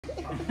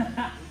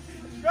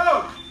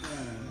Go!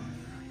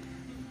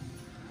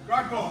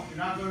 Guard pull. You're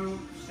not going to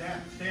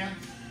stand. Stand.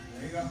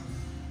 There you go.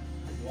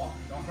 Walk.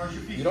 Don't crush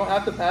your feet. You don't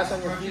have to pass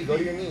on your feet. Go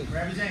to your knees.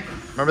 Grab his ankles.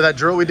 Remember that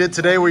drill we did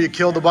today where you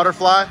killed the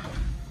butterfly?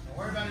 Don't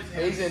worry about his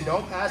hands. Hazen,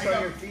 don't pass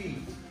on your feet.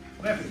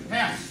 Lift.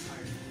 Pass.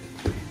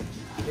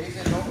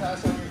 Hazen, don't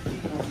pass on your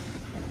feet.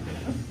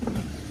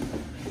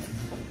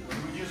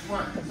 We just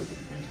worked.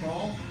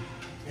 Control.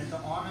 Get the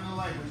arm and the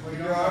leg. Which way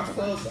you Your arms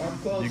close.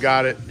 Arms close. You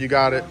got it. You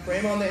got it.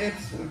 Frame on the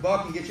hips. We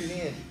buck and get your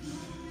knee in.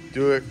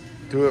 Do it.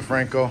 Do it,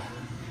 Franco.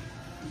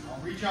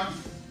 I'll reach up.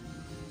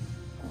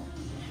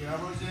 Keep your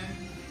elbows in.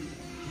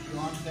 Keep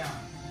your arms down.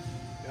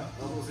 Yep,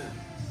 elbows in.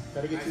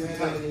 Try to get two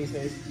hands on the knees,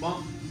 Hazen.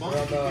 Bump Or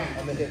if you on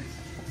can. the hips.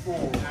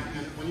 Forward.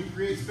 And when you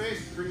create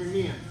space, bring your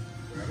knee in.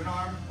 Grab an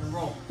arm and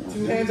roll.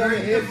 Two hands on the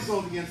Very hips.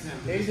 difficult against him.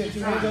 Hazen, Keep two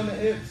trying. hands on the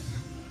hips.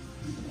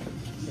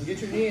 And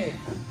get your knee in.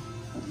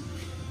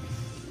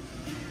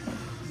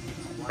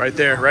 Right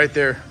there. Right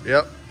there.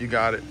 Yep. You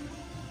got it.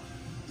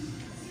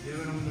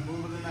 Giving him the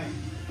move of the night.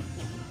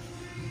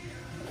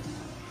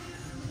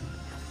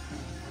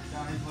 Push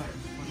down his legs.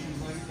 Push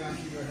his legs down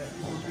to your head.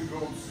 Big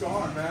gold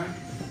star, man.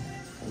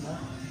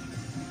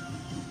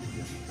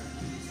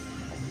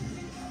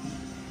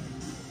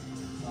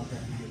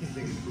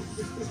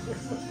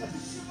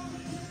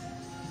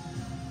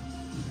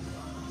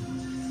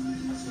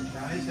 Push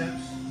down his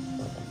hips.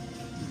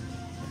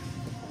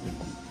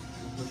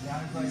 Push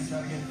down his legs.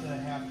 Try to get into the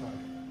half guard.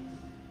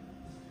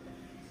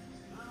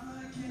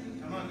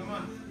 Come on, come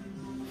on.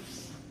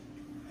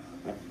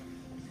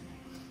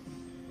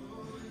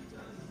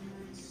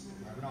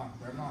 Grab it on,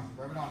 grab it on,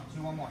 grab it on.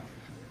 2 on 1.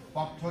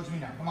 Bump towards me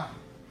now. Come on.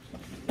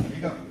 There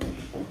you go.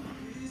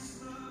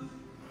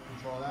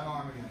 Control that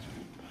arm again.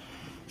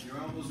 Your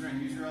elbows are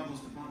in. Use your elbows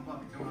to bump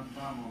up. You're coming up the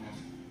bottom almost.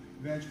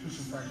 Advantage push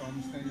him, Frank.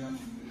 Arms stay up.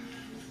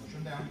 Push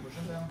him down, push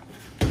him down.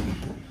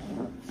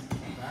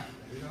 Back.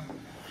 There you go.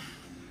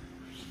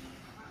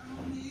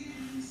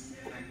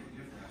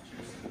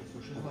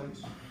 Push his legs.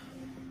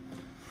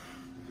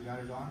 If you got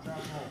his arm trap,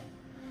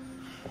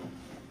 roll.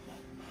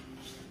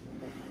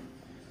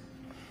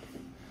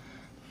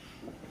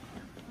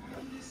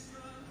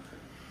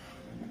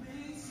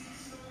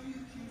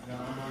 Got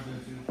arm bars in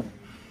too.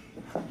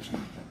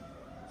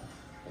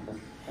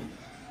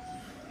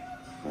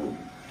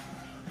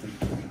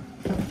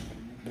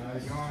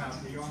 Nice. Get on out.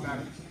 Get on back.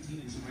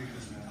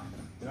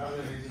 Get out of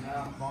there, Hazen.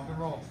 Now. Bump and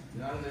roll.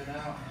 Get out of there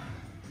now.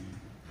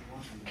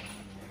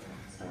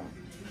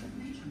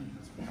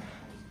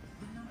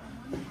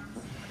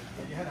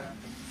 Get your head up.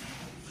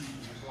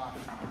 Nice lock.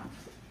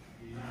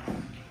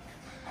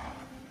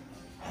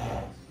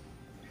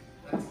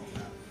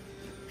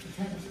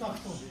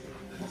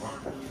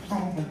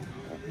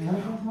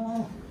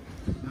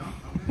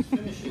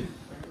 Finish it.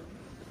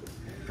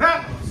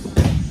 Pat!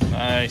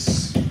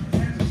 Nice.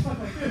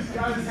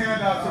 Got his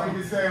hand out so he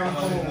can stay on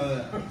hold.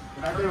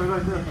 I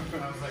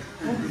was like,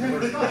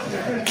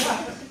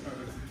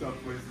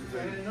 Tough place to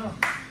take. I didn't know.